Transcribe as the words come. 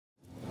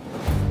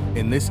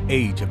In this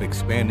age of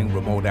expanding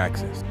remote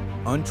access,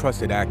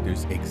 untrusted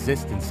actors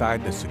exist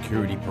inside the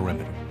security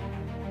perimeter.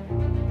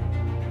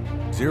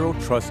 Zero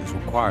trust is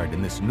required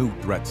in this new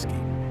threat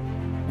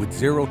scheme. With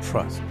zero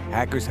trust,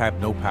 hackers have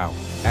no power,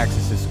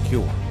 access is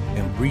secure,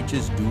 and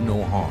breaches do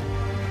no harm.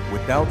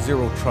 Without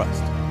zero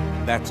trust,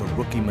 that's a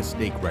rookie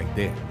mistake right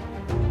there.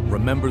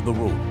 Remember the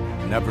rule: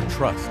 never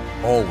trust,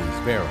 always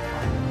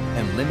verify,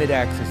 and limit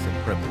access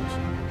and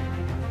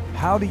privilege.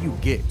 How do you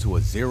get to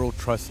a zero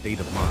trust state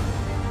of mind?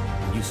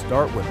 You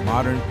start with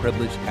modern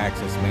privileged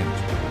access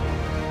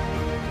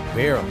management.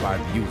 Verify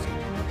the user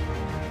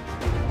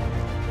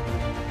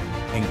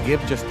and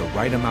give just the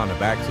right amount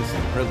of access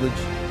and privilege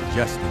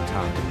just in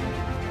time.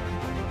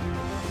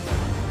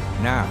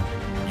 Now,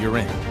 you're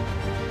in.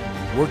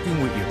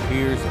 Working with your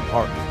peers and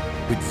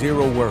partners with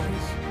zero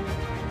worries.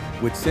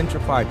 With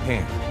Centrify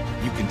PAM,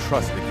 you can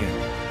trust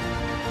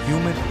again.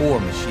 Human or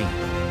machine,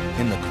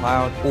 in the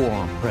cloud or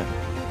on-prem.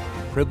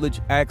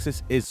 Privileged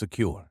access is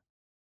secure.